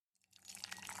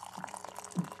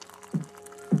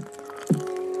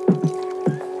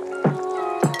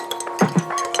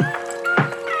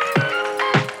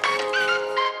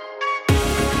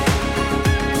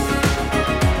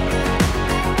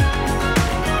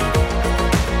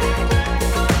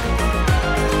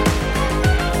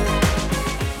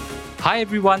Hi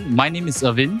everyone, my name is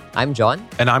Irvin. I'm John.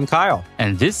 And I'm Kyle.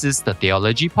 And this is the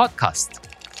Theology Podcast.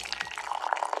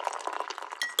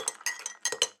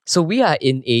 So we are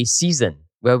in a season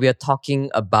where we are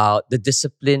talking about the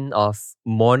discipline of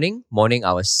mourning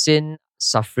our sin,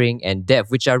 suffering, and death,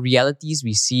 which are realities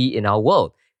we see in our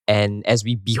world. And as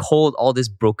we behold all this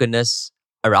brokenness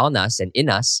around us and in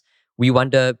us, we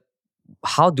wonder,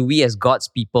 how do we as God's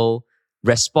people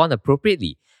respond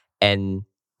appropriately? And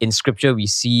in scripture, we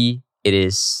see it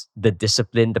is the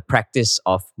discipline, the practice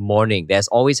of mourning that has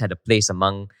always had a place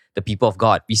among the people of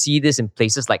God. We see this in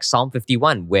places like Psalm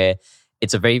 51, where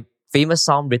it's a very famous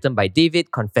psalm written by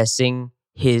David confessing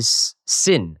his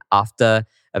sin after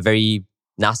a very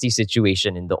nasty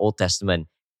situation in the Old Testament.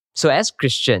 So as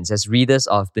Christians, as readers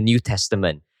of the New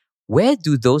Testament, where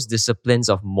do those disciplines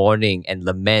of mourning and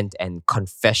lament and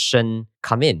confession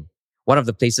come in? One of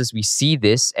the places we see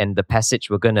this, and the passage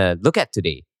we're going to look at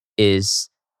today, is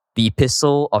the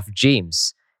Epistle of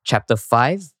James, chapter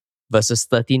 5, verses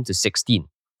 13 to 16.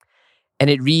 And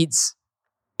it reads,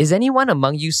 "Is anyone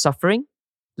among you suffering?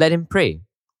 Let him pray.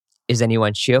 Is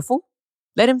anyone cheerful?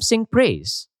 Let him sing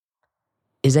praise.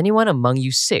 Is anyone among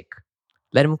you sick?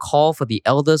 Let him call for the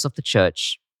elders of the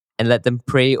church and let them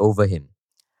pray over him,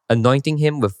 anointing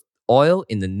him with oil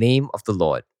in the name of the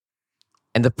Lord.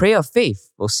 And the prayer of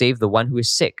faith will save the one who is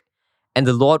sick, and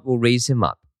the Lord will raise him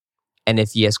up. And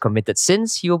if he has committed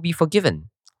sins, he will be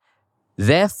forgiven.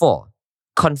 Therefore,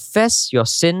 confess your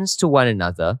sins to one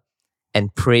another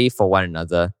and pray for one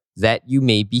another that you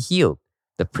may be healed.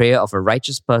 The prayer of a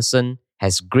righteous person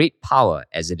has great power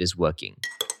as it is working."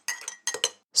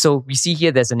 So we see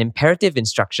here there's an imperative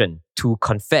instruction to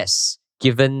confess,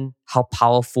 given how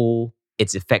powerful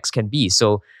its effects can be.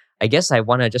 So I guess I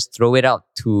want to just throw it out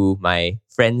to my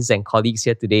friends and colleagues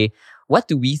here today. What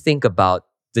do we think about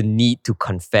the need to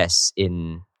confess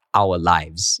in our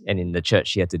lives and in the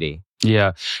church here today?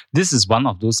 Yeah, this is one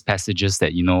of those passages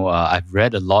that, I've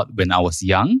read a lot when I was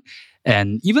young.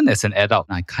 And even as an adult,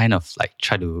 I kind of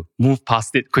try to move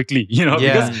past it quickly,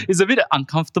 because it's a bit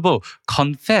uncomfortable.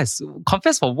 Confess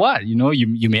for what?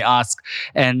 You may ask.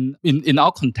 And in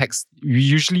our context, we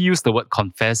usually use the word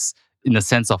confess in the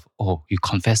sense of, you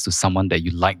confess to someone that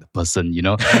you like the person,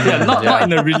 not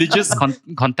in a religious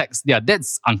context. Yeah,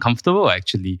 that's uncomfortable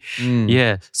actually.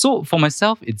 Yeah. So for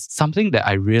myself, it's something that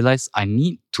I realize I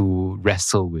need to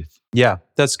wrestle with. Yeah,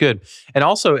 that's good. And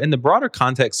also in the broader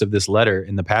context of this letter,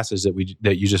 in the passage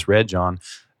that you just read, John,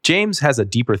 James has a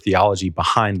deeper theology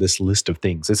behind this list of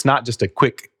things. It's not just a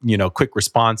quick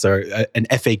response or an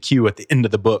FAQ at the end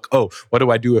of the book. Oh, what do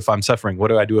I do if I'm suffering? What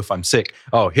do I do if I'm sick?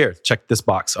 Oh, here, check this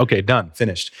box. Okay, done,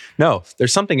 finished. No,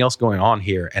 there's something else going on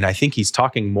here. And I think he's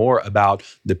talking more about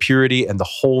the purity and the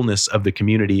wholeness of the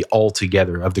community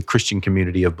altogether, of the Christian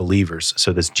community of believers.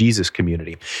 So this Jesus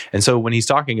community. And so when he's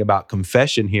talking about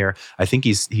confession here, I think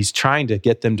he's trying to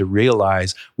get them to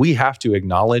realize we have to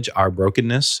acknowledge our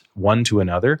brokenness one to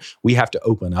another. We have to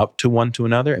open up to one to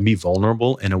another and be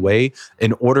vulnerable in a way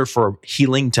in order for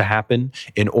healing to happen,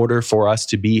 in order for us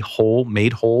to be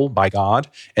made whole by God,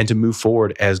 and to move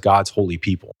forward as God's holy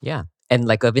people. Yeah. And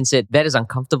like Irvin said, that is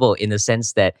uncomfortable in the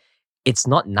sense that it's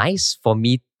not nice for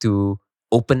me to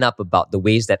open up about the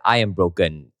ways that I am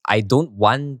broken. I don't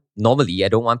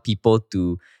want people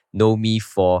to know me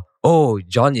for,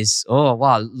 John is,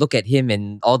 wow, look at him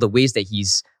and all the ways that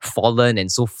he's fallen and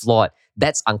so flawed.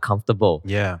 That's uncomfortable.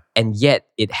 Yeah. And yet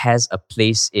it has a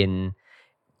place in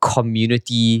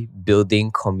community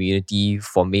building, community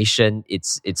formation.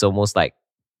 It's almost like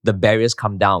the barriers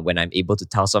come down when I'm able to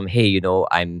tell someone, hey,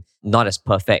 I'm not as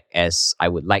perfect as I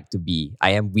would like to be. I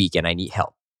am weak and I need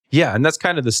help. Yeah, and that's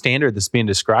kind of the standard that's being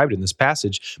described in this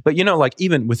passage. But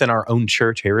even within our own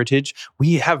church heritage,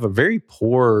 we have a very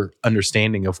poor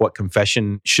understanding of what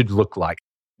confession should look like.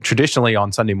 Traditionally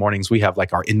on Sunday mornings, we have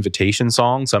our invitation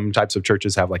song. Some types of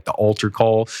churches have the altar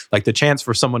call, the chance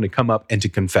for someone to come up and to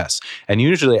confess. And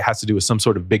usually it has to do with some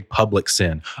sort of big public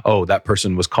sin. Oh, that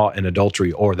person was caught in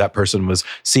adultery, or that person was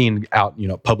seen out,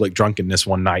 public drunkenness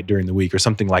one night during the week, or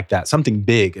something like that. Something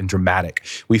big and dramatic.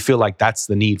 We feel like that's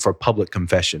the need for public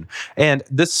confession. And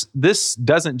this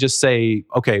doesn't just say,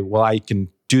 okay, well, I can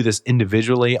do this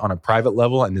individually on a private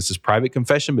level, and this is private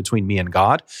confession between me and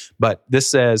God. But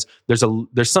this says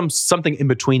there's something in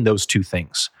between those two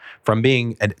things, from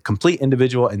being a complete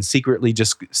individual and secretly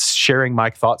just sharing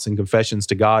my thoughts and confessions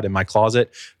to God in my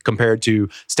closet, compared to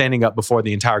standing up before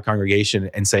the entire congregation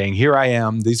and saying, "Here I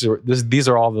am. These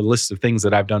are all the lists of things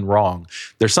that I've done wrong."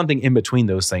 There's something in between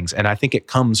those things, and I think it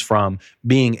comes from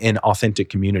being in authentic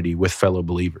community with fellow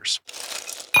believers.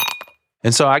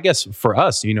 And so I guess for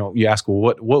us, you ask,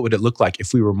 well, what would it look like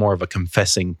if we were more of a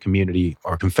confessing community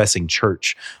or confessing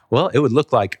church? Well, it would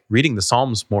look like reading the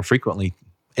Psalms more frequently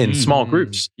in small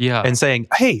groups and saying,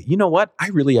 hey, you know what? I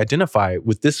really identify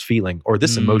with this feeling or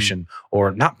this emotion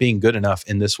or not being good enough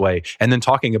in this way. And then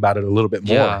talking about it a little bit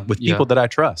more with people that I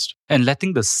trust. And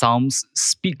letting the Psalms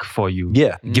speak for you.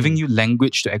 Yeah. Giving you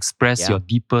language to express your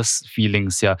deepest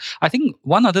feelings. Yeah. I think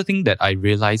one other thing that I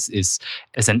realized is,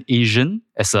 as an Asian,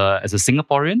 as a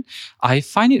Singaporean, I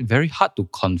find it very hard to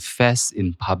confess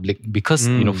in public because,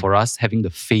 for us, having the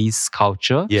face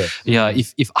culture.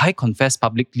 If I confess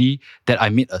publicly that I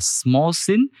made a small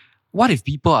sin, what if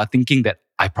people are thinking that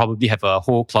I probably have a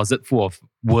whole closet full of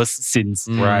worse sins?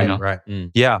 Right.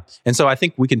 Yeah. And so I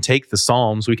think we can take the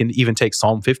Psalms, we can even take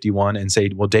Psalm 51 and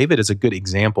say, well, David is a good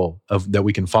example of that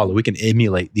we can follow. We can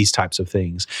emulate these types of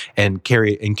things and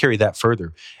carry that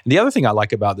further. And the other thing I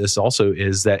like about this also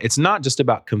is that it's not just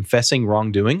about confessing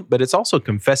wrongdoing, but it's also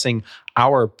confessing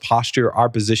our posture, our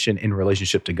position in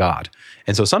relationship to God.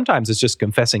 And so sometimes it's just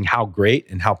confessing how great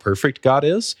and how perfect God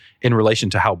is in relation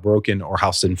to how broken or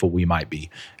how sinful we might be.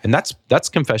 And that's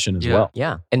confession as well.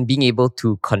 Yeah. And being able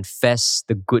to confess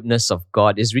the goodness of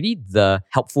God is really the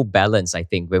helpful balance, I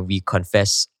think, when we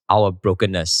confess our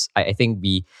brokenness. I think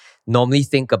we normally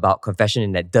think about confession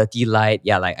in that dirty light.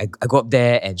 Yeah, like I go up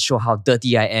there and show how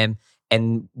dirty I am.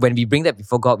 And when we bring that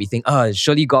before God, we think,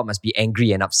 surely God must be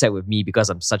angry and upset with me because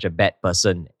I'm such a bad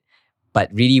person. But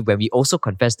really, when we also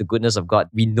confess the goodness of God,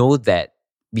 we know that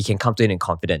we can come to Him in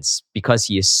confidence because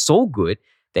He is so good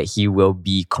that He will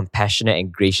be compassionate and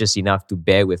gracious enough to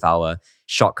bear with our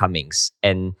shortcomings.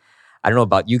 And I don't know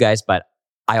about you guys, but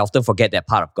I often forget that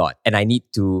part of God. And I need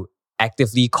to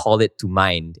actively call it to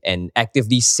mind and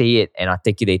actively say it and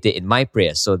articulate it in my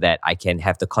prayers so that I can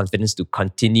have the confidence to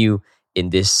continue in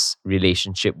this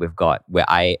relationship with God, where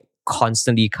I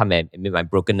constantly come and admit my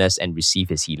brokenness and receive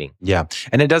His healing. Yeah.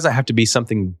 And it doesn't have to be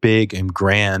something big and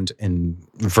grand and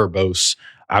verbose.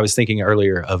 I was thinking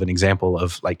earlier of an example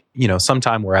of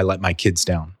sometime where I let my kids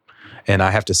down and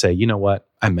I have to say, you know what?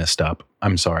 I messed up.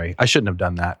 I'm sorry. I shouldn't have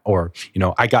done that. Or,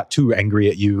 I got too angry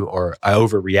at you, or I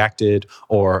overreacted,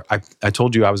 or I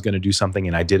told you I was going to do something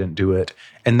and I didn't do it.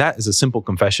 And that is a simple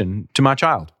confession to my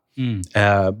child.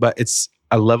 But it's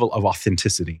a level of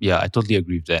authenticity. Yeah, I totally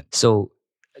agree with that. So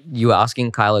you were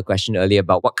asking Kyle a question earlier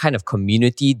about what kind of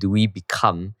community do we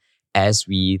become as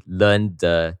we learn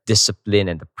the discipline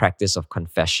and the practice of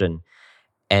confession.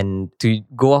 And to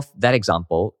go off that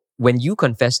example, when you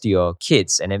confess to your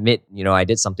kids and admit, I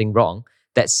did something wrong,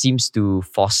 that seems to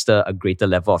foster a greater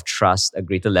level of trust, a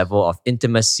greater level of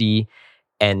intimacy.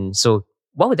 And so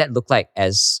what would that look like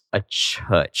as a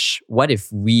church? What if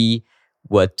we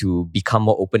were to become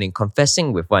more open in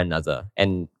confessing with one another?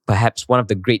 And perhaps one of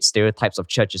the great stereotypes of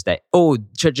church is that,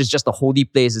 church is just a holy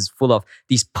place. It's full of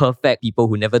these perfect people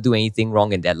who never do anything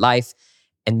wrong in their life.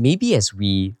 And maybe as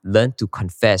we learn to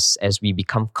confess, as we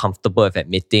become comfortable with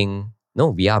admitting, no,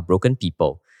 we are broken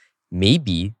people,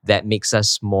 maybe that makes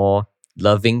us more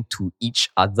loving to each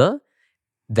other,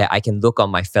 that I can look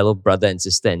on my fellow brother and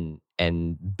sister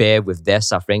and bear with their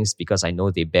sufferings because I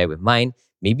know they bear with mine.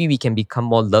 Maybe we can become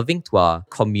more loving to our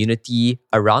community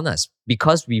around us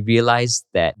because we realize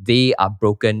that they are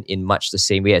broken in much the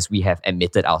same way as we have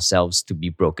admitted ourselves to be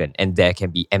broken. And there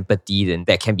can be empathy and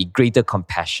there can be greater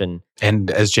compassion. And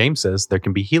as James says, there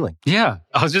can be healing. Yeah,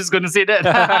 I was just going to say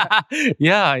that.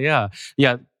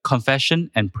 Yeah.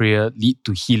 Confession and prayer lead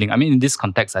to healing. I mean, in this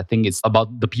context, I think it's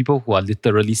about the people who are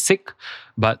literally sick.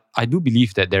 But I do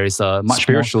believe that there is a much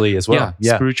spiritually more, as well.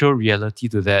 Spiritual reality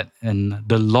to that. And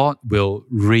the Lord will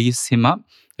raise him up.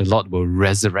 The Lord will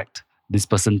resurrect this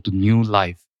person to new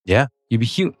life. Yeah. You'll be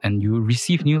healed and you will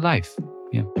receive new life.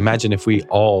 Yeah. Imagine if we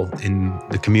all, in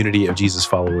the community of Jesus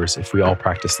followers, if we all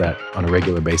practice that on a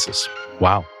regular basis.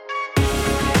 Wow.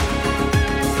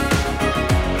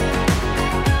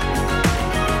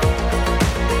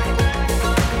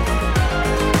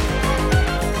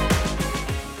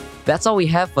 That's all we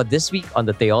have for this week on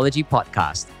the Theology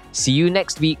Podcast. See you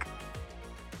next week.